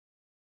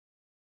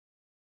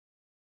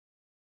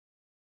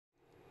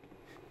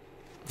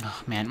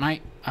Oh man,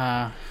 my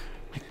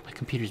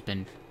computer's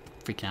been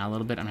freaking out a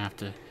little bit. I'm gonna have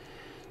to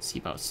see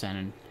about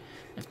sending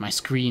my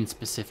screen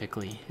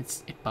specifically.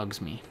 It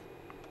bugs me,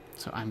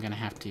 so I'm gonna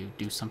have to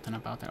do something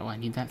about that. Oh, I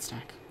need that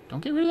stack.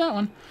 Don't get rid of that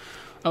one.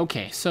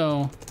 Okay,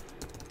 so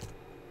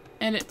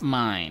edit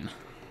mine.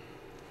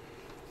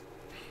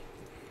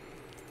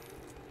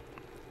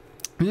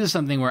 This is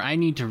something where I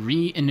need to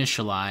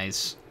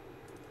reinitialize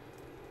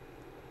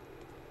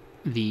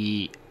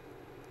the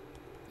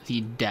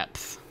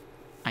depth,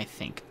 I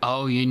think.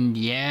 Oh,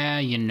 yeah,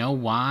 you know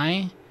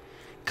why?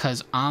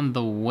 Because on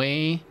the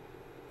way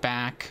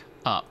back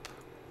up,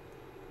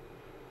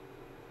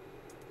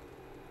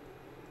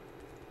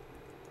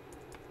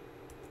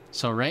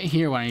 so right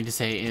here what I need to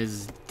say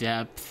is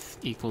depth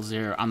equals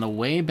 0. On the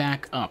way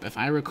back up, if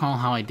I recall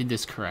how I did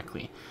this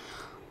correctly,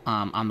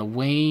 on the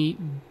way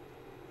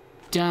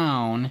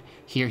down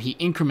here, he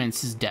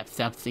increments his depth.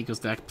 Depth equals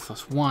depth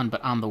plus 1,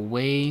 but on the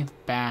way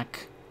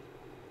back,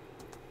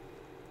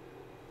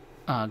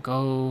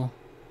 go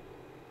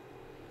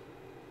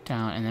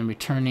down and then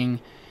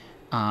returning.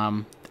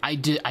 I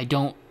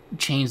don't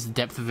change the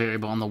depth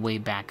variable on the way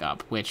back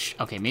up, which,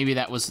 okay, maybe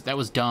that was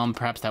dumb.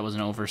 Perhaps that was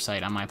an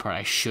oversight on my part.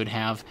 I should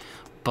have,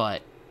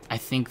 but I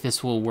think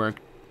this will work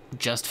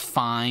just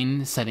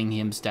fine, setting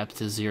his depth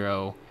to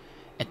 0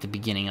 at the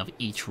beginning of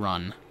each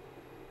run.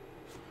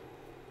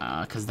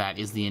 Because that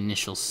is the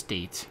initial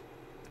state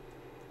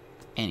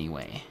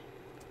anyway.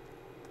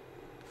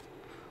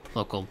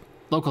 Local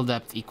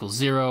depth equals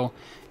 0,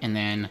 and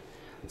then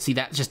see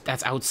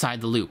that's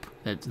outside the loop.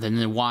 Then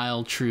the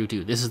while true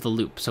do. This is the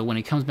loop. So when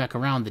it comes back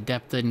around, the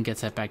depth then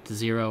gets that back to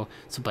 0.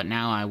 So but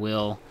now I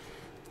will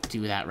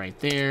do that right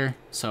there.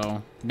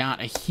 So not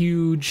a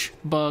huge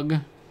bug,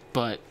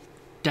 but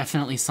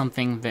definitely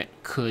something that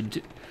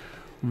could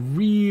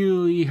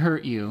really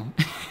hurt you.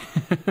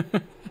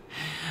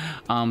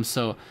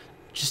 So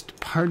just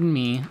pardon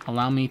me,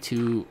 allow me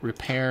to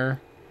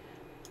repair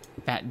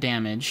that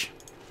damage.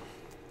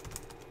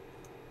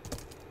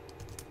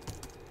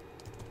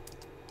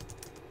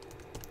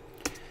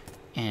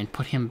 And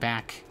put him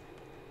back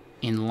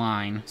in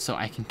line so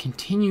I can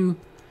continue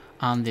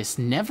on this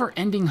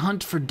never-ending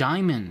hunt for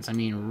diamonds. I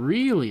mean,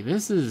 really,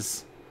 this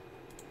is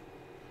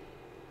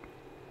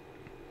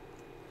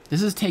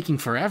taking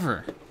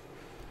forever.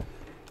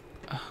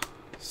 Oh,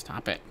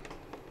 stop it.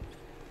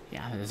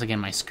 Yeah, this is, again,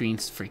 my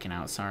screen's freaking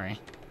out, sorry.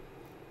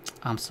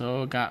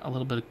 So got a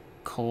little bit of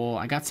coal.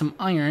 I got some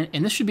iron,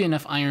 and this should be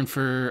enough iron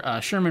for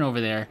Sherman over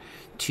there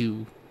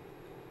to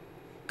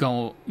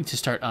go to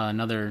start a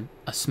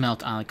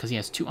smelt on it, because he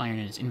has 2 iron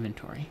in his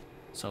inventory.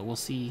 So we'll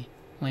see,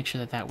 make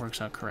sure that works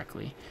out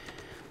correctly.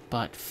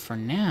 But for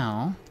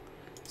now,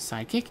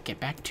 sidekick, get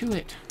back to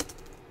it.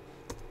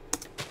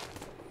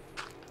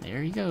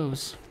 There he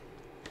goes.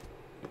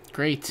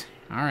 Great.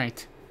 All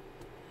right.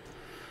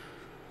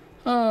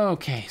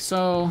 Okay,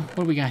 so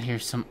what do we got here?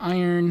 Some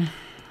iron.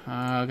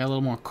 Got a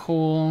little more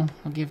coal.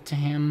 I'll give to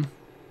him.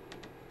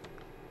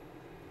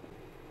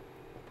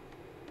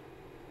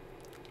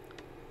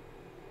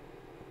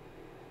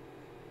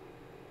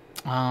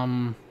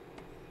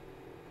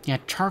 Yeah,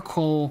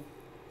 charcoal.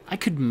 I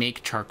could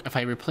make charcoal. If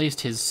I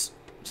replaced his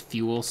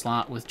fuel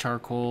slot with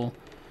charcoal,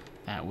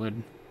 that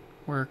would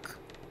work.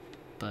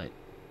 But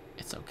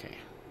it's okay.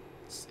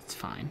 It's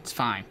fine. It's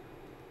fine.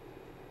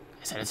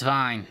 I said it's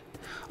fine.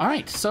 All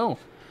right, so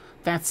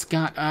that's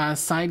got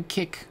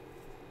sidekick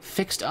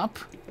fixed up.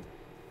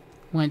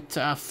 Went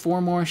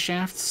 4 more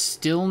shafts.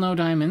 Still no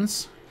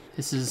diamonds.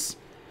 This is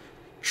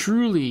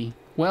truly,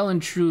 well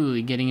and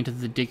truly getting into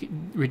the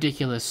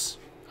ridiculous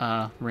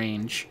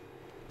range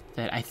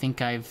that I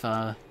think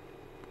I've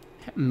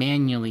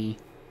manually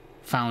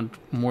found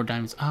more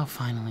diamonds. Oh,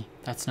 finally,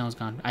 that snow's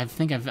gone. I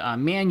think I've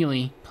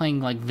manually, playing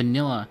like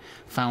vanilla,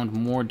 found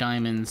more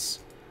diamonds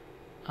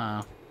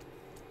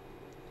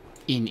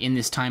in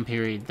this time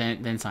period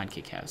than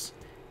Sidekick has.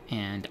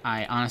 And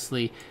I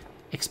honestly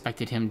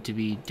expected him to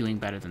be doing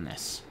better than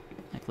this.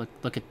 Like,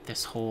 look at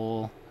this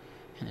whole,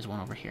 and there's one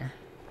over here.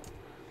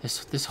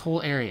 This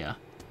whole area,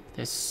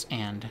 this,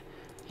 and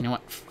you know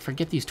what?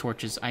 Forget these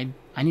torches. I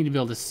need to be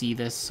able to see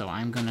this, so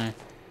I'm gonna,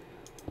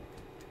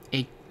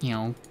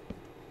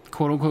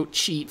 quote unquote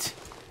cheat,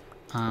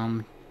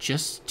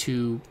 just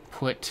to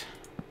put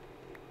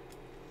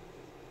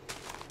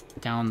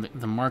down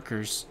the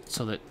markers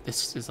so that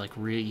this is like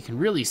you can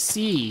really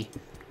see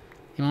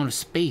the amount of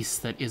space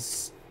that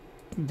is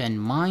been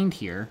mined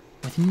here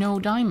with no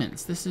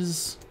diamonds. This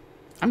is,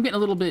 I'm getting a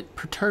little bit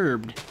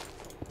perturbed.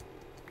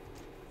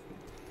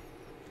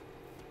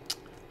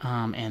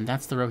 And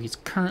that's the row he's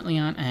currently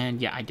on,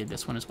 and yeah, I did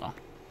this one as well.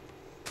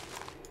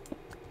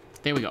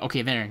 There we go.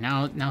 Okay, there.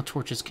 Now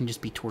torches can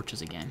just be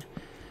torches again.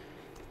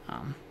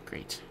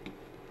 Great.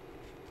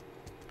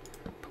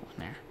 Put one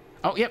there.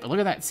 Oh, yep, look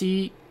at that.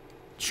 See,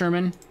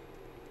 Sherman,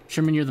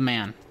 you're the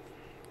man.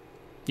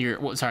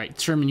 Sorry,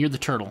 Sherman, you're the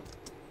turtle.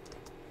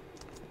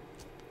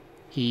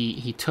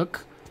 He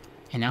took,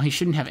 and now he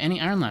shouldn't have any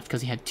iron left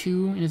because he had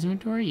 2 in his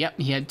inventory. Yep,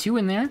 he had 2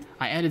 in there.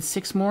 I added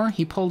 6 more.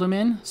 He pulled them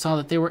in, saw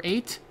that there were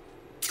 8.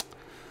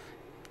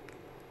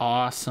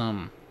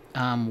 awesome.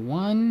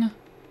 One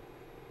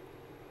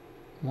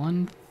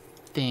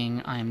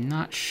thing I'm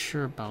not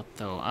sure about,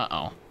 though.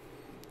 Uh-oh.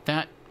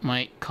 That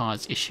might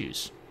cause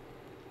issues.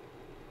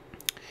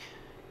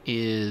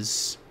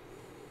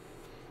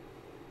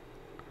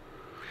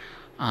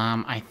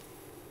 I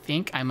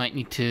think I might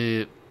need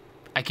to...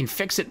 I can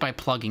fix it by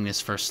plugging this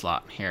first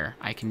slot here.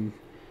 I can...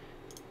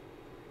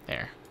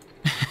 There.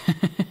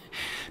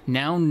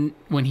 Now,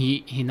 when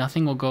he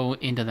nothing will go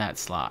into that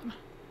slot.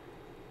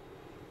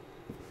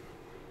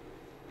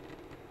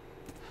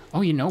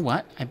 Oh, you know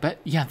what? I bet...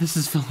 Yeah, this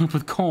is filled up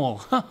with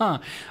coal.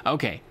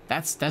 Okay,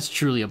 that's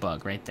truly a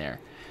bug right there.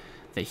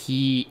 That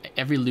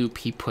every loop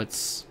he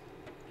puts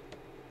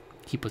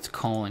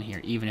coal in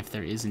here, even if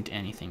there isn't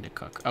anything to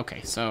cook.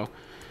 Okay, so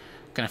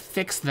gonna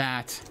fix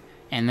that,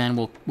 and then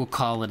we'll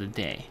call it a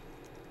day.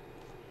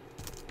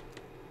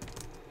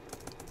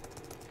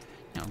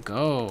 Now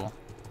go.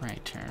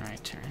 Right turn,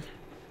 right turn.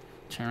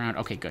 Turn around.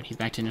 Okay, good. He's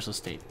back to initial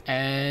state.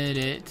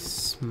 Edit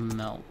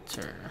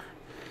smelter.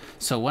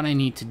 So what I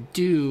need to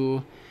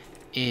do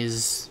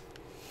is...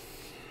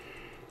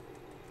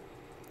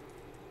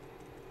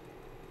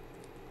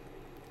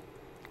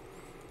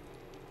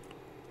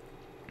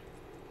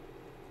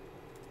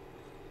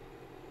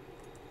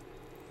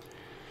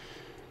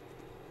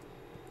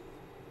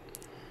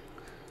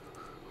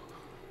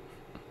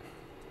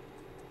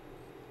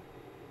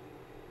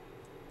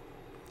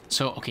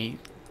 So, okay,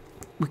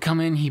 we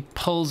come in, he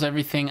pulls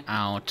everything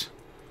out.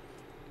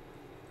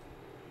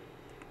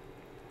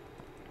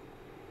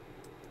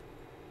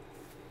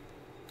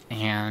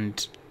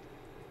 And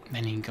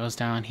then he goes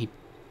down, he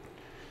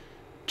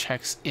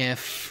checks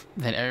if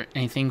that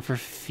anything for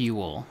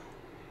fuel.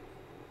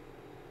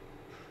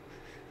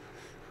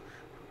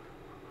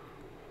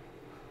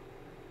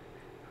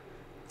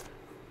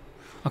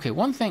 Okay,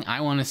 one thing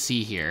I want to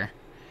see here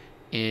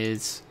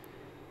is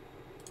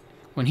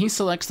when he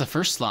selects the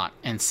first slot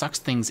and sucks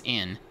things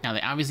in. Now,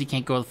 they obviously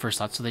can't go to the first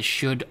slot, so they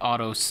should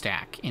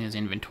auto-stack in his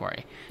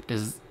inventory.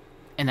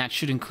 And that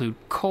should include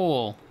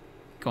coal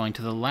going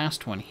to the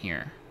last one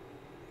here.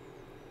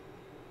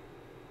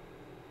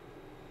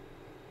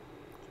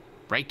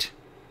 Right?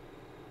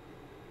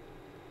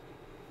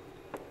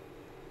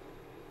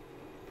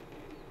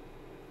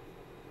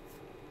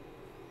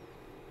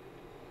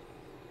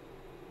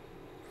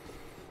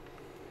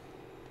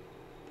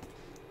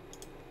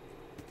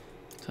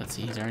 So let's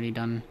see, he's already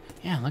done.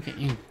 Yeah, look at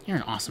you. You're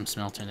an awesome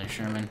smelter there,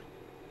 Sherman.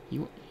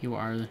 You're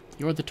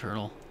the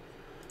turtle.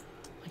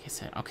 Like I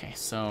said, okay,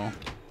 so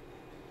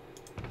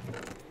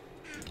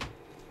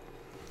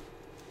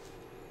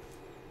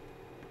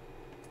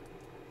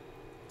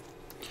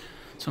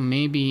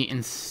maybe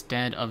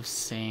instead of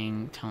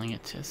telling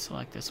it to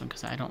select this one,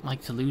 because I don't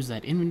like to lose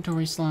that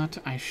inventory slot,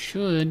 I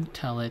should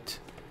tell it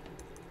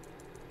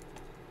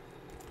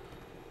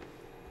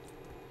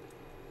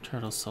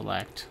turtle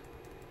select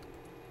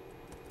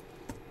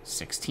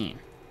 16.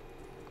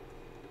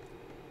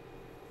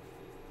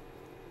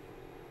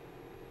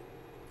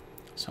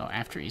 So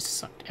after he's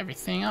sucked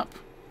everything up,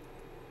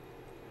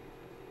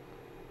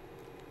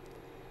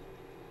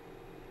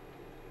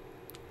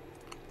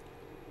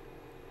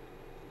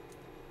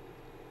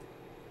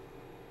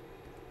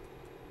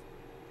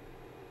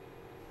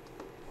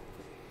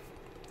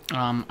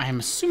 I'm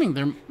assuming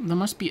there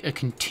must be a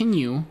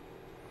continue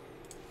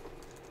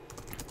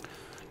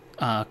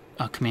a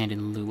command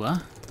in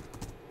Lua.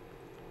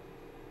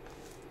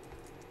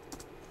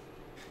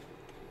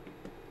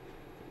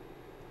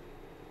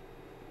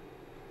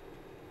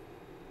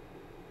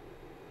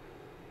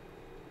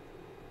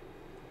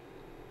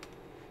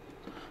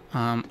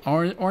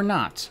 Or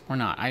not.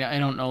 I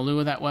don't know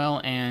Lua that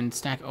well, and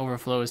Stack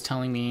Overflow is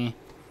telling me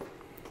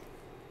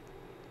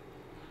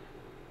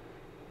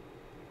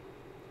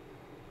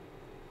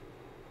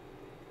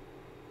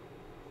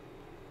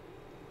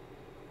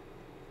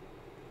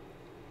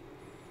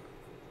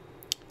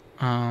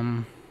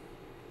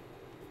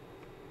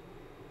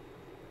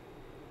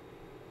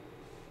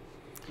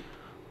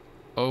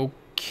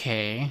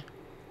okay.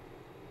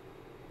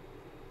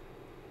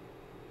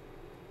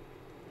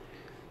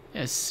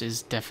 This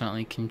is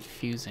definitely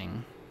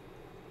confusing.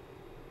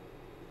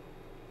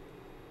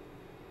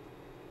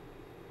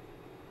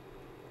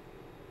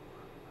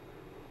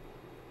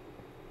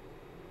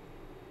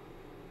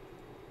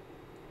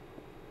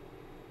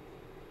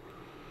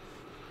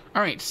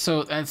 All right,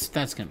 so that's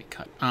gonna be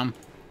cut.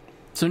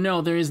 So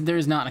no, there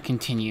is not a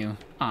continue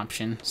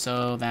option,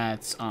 so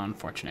that's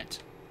unfortunate.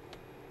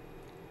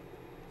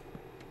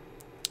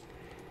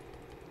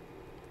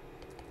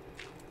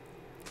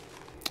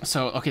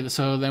 So, okay,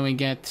 so then we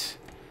get,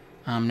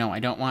 no,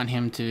 I don't want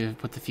him to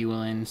put the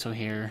fuel in, so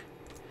here,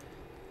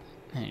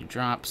 and it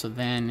drops, so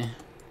then,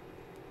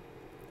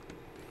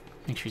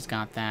 make sure he's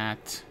got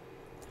that.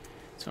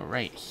 So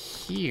right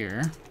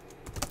here,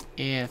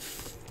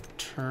 if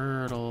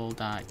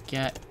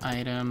turtle.get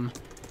item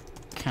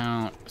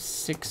count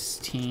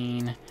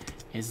 16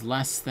 is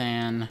less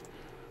than,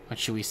 what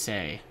should we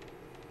say?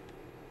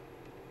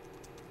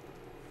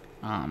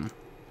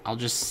 I'll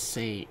just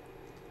say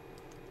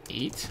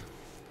 8.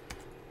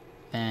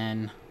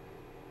 then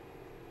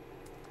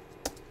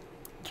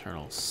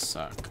turtles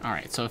suck.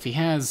 Alright, so if he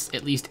has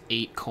at least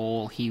 8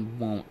 coal, he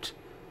won't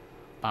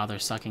bother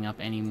sucking up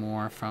any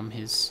more from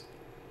his...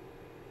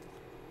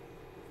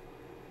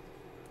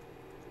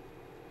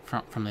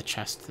 from the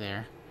chest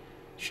there.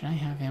 Should I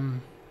have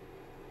him...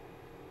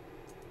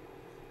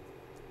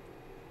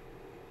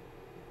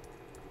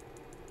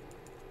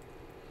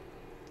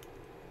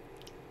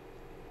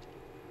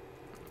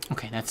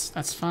 Okay,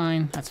 that's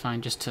fine. That's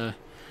fine, just to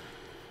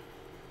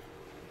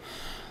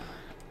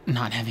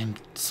not have him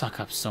suck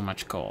up so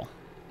much coal,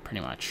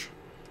 pretty much.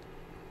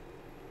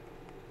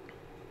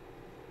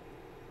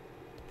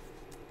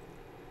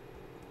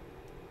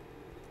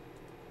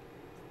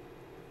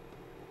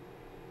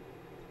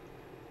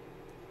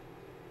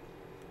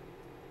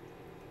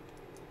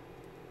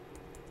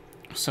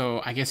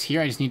 So I guess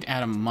here I just need to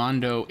add a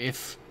mondo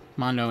as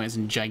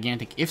in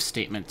gigantic if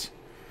statement.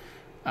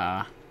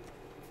 Yeah.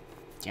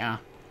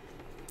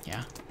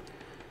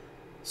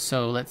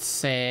 So let's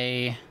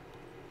say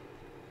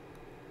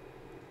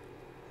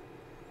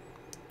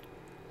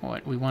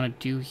what we want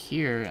to do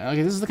here.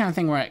 Okay, this is the kind of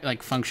thing where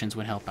like functions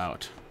would help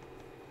out.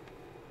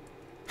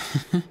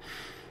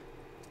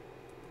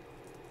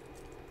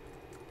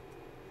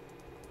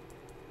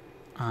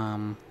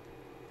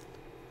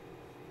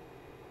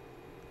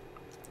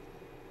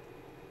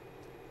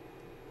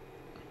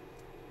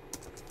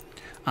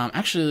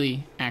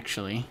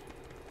 Actually,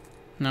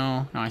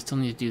 no, I still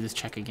need to do this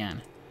check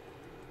again.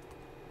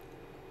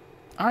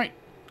 All right,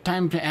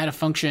 time to add a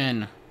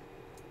function.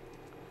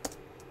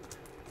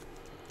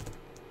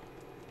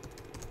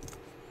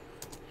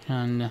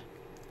 And,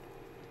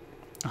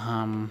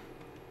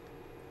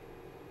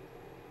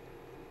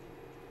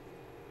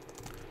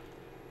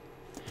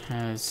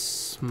 has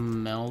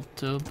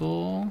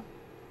smeltable.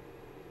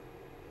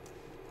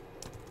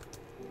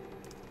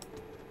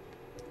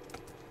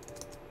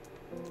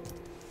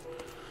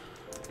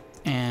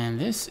 And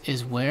this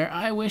is where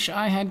I wish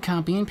I had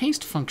copy and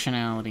paste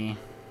functionality.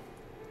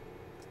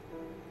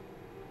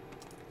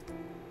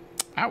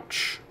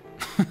 Ouch.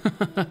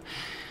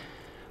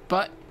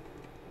 But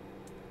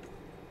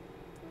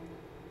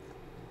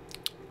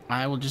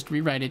I will just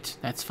rewrite it.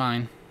 That's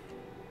fine.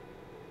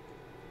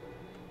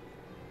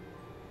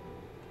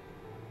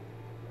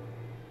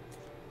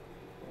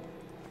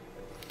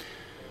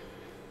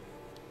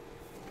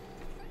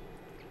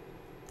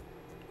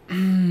 No.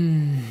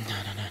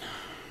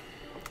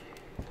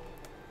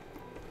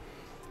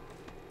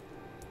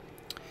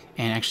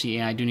 And actually,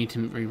 yeah, I do need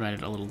to rewrite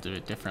it a little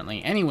bit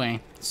differently.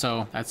 Anyway,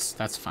 so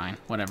that's fine.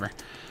 Whatever.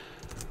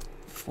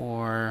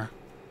 For,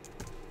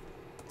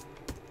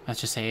 let's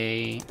just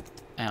say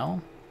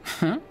L.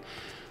 M.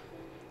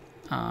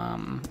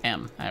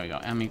 There we go.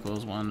 M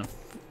equals 1 to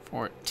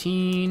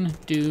 14.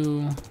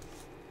 Do.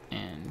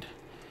 And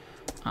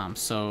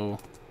so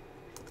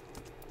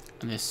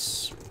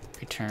this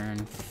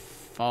return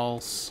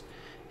false,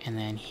 and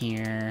then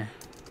here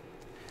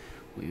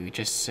we would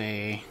just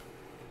say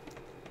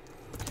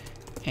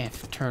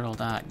if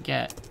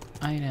turtle.get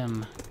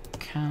item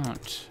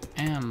count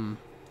m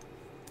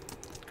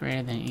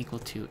greater than or equal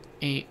to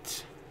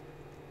 8,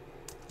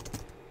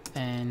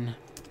 then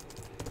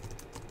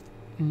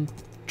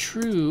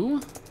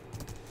true.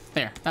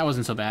 There, that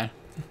wasn't so bad.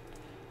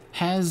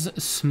 Has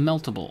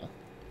smeltable.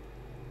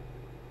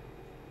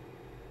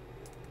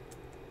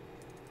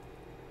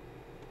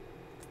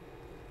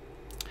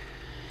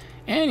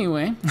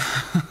 Anyway,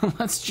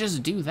 let's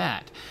just do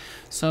that.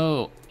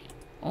 So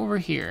over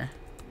here,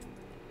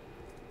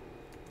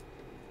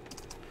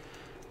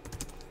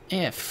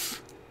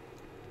 if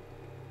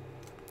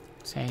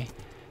say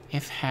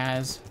if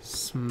has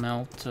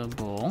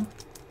smeltable,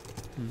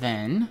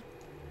 then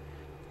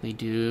we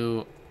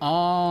do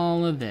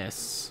all of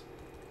this.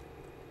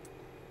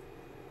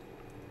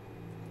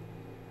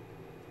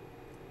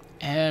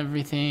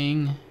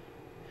 Everything.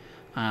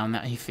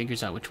 That he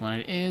figures out which one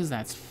it is.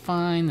 That's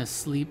fine. The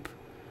sleep.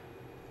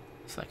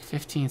 Select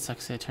 15.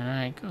 Sucks it. Turn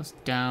right. Goes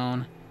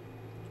down.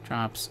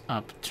 Drops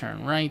up.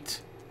 Turn right.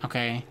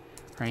 Okay.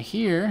 Right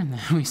here. And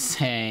then we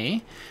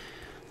say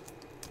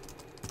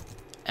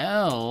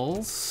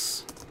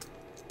else.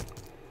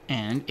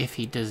 And if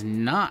he does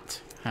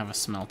not have a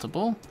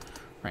smeltable,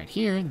 right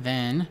here,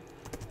 then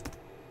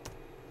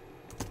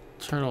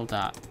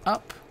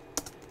turtle.up.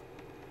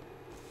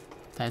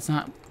 That's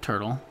not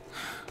turtle.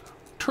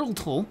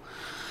 Turtle.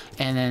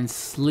 And then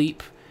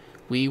sleep,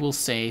 we will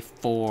say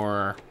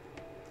for,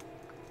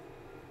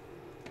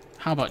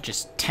 how about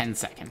just 10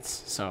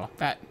 seconds? So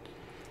that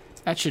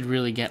should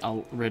really get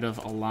rid of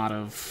a lot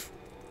of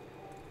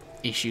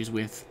issues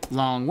with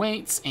long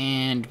waits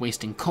and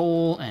wasting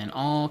coal and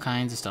all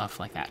kinds of stuff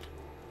like that.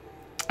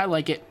 I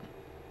like it.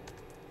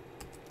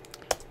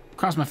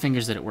 Cross my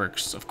fingers that it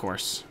works, of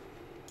course.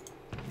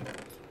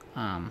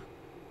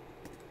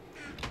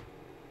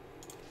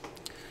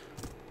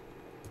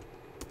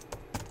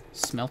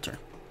 Smelter.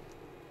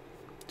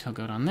 He'll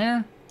go down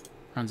there,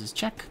 runs his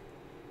check,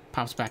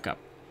 pops back up.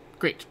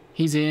 Great.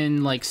 He's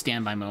in like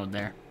standby mode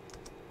there.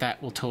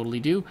 That will totally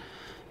do.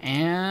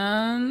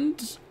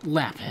 And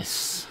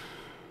lapis.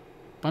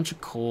 Bunch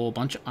of coal,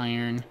 bunch of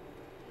iron.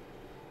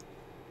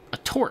 A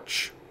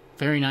torch.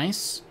 Very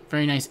nice.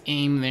 Very nice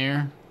aim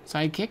there.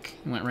 Sidekick.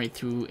 Went right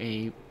through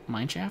a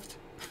mine shaft.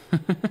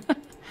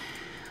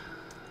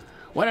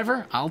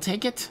 Whatever. I'll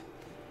take it.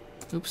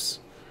 Oops.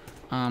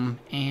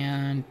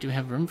 And do we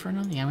have room for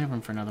another? Yeah, we have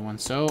room for another one.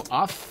 So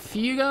off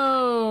you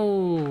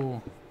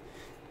go.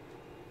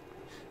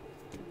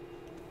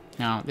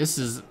 Now this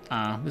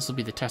will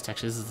be the test.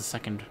 Actually, this is the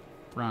second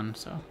run.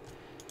 So,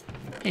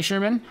 hey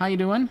Sherman, how you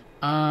doing?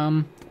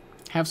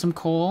 Have some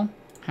coal,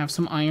 have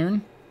some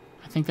iron.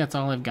 I think that's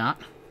all I've got.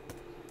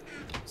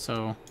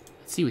 So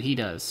let's see what he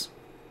does.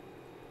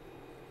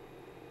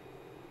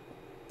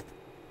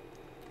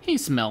 He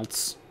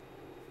smelts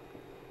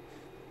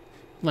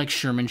like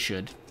Sherman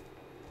should.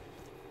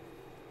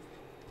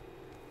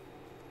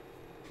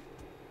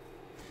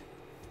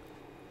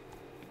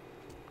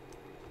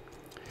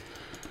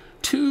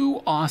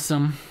 Too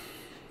awesome.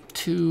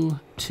 Too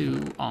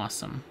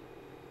awesome.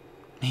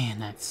 Man,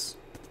 that's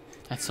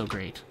so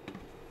great.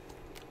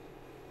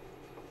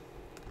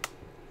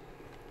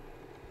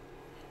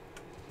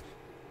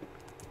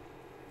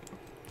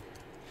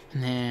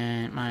 And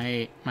then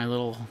my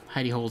little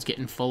hidey hole's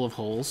getting full of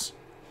holes.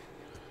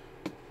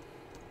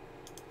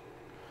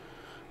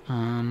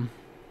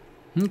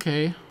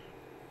 Okay.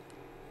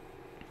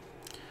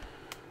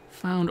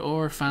 Found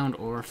ore, found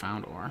ore,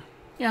 found ore.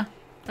 Yeah,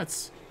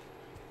 that's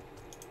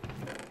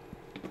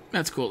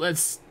cool.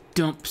 Let's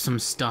dump some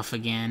stuff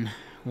again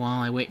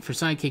while I wait for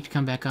Sidekick to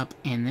come back up,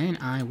 and then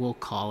I will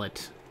call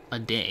it a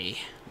day.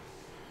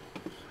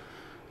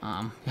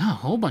 Yeah, a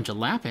whole bunch of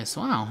lapis.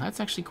 Wow, that's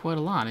actually quite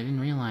a lot. I didn't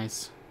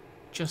realize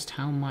just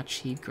how much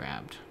he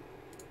grabbed.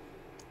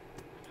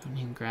 I don't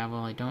need gravel.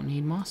 I don't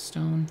need moss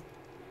stone.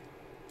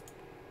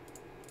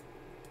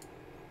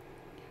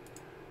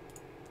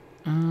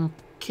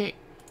 Okay.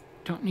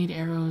 Don't need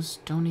arrows.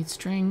 Don't need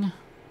string.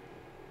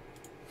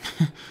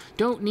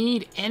 Don't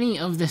need any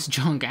of this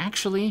junk,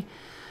 actually.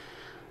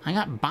 I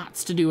got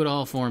bots to do it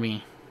all for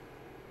me.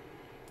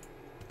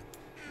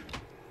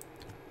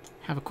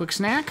 Have a quick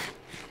snack.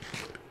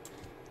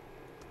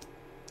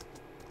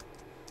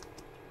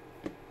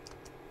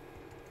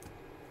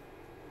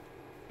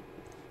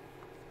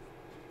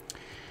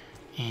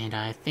 And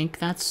I think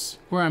that's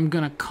where I'm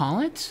gonna call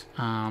it.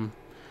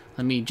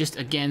 Let me just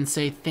again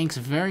say thanks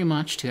very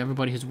much to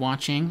everybody who's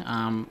watching.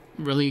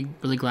 Really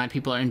glad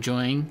people are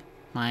enjoying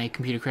my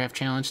ComputerCraft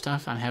challenge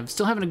stuff.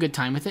 Still having a good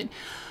time with it.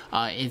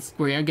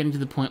 We are getting to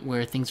the point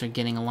where things are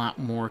getting a lot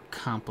more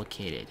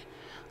complicated.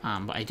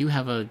 But I do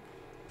have a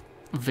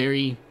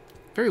very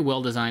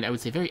well designed, I would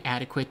say very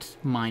adequate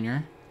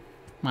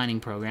mining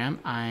program.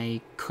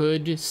 I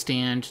could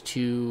stand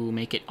to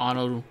make it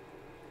auto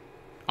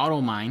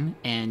mine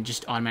and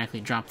just automatically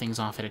drop things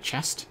off at a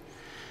chest.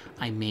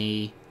 I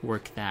may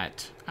work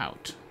that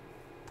out.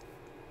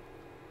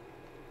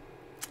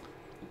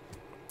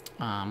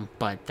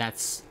 But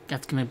that's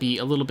gonna be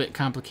a little bit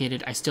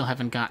complicated. I still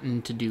haven't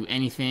gotten to do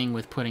anything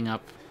with putting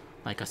up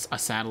like a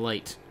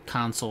satellite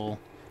console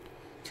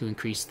to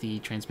increase the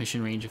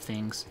transmission range of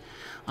things.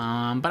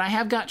 But I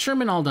have got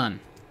Sherman all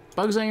done.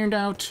 Bugs ironed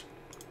out.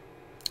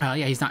 Yeah,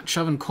 he's not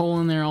shoving coal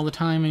in there all the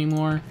time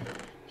anymore.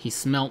 He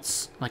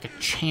smelts like a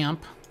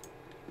champ.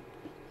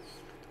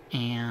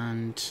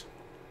 And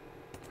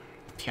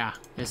yeah,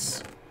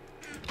 this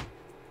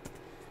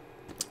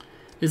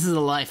is the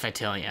life, I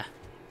tell ya.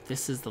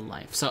 This is the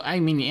life. So I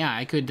mean, yeah,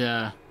 I could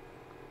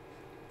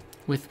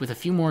with a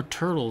few more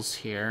turtles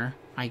here,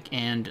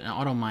 and an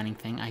auto mining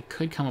thing, I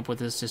could come up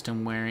with a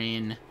system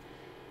wherein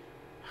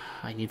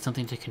I need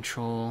something to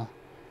control.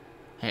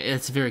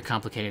 It's a very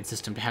complicated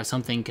system to have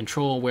something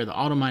control where the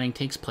auto mining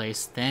takes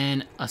place,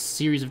 then a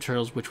series of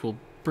turtles which will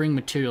bring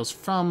materials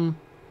from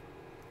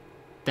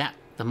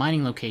the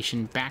mining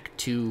location back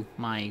to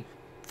my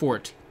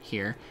fort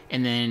here,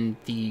 and then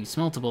the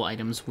smeltable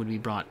items would be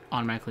brought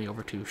automatically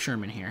over to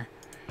Sherman here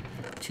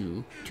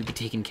to be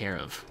taken care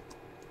of.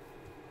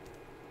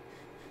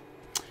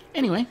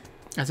 Anyway,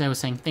 as I was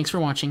saying, thanks for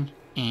watching,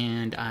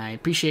 and I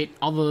appreciate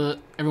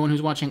everyone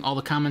who's watching. All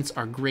the comments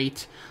are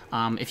great.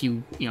 If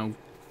you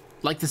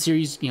like the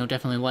series,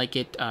 definitely like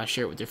it,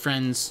 share it with your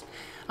friends,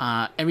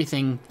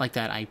 everything like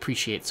that. I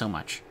appreciate so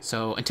much.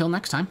 So until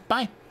next time,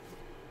 bye.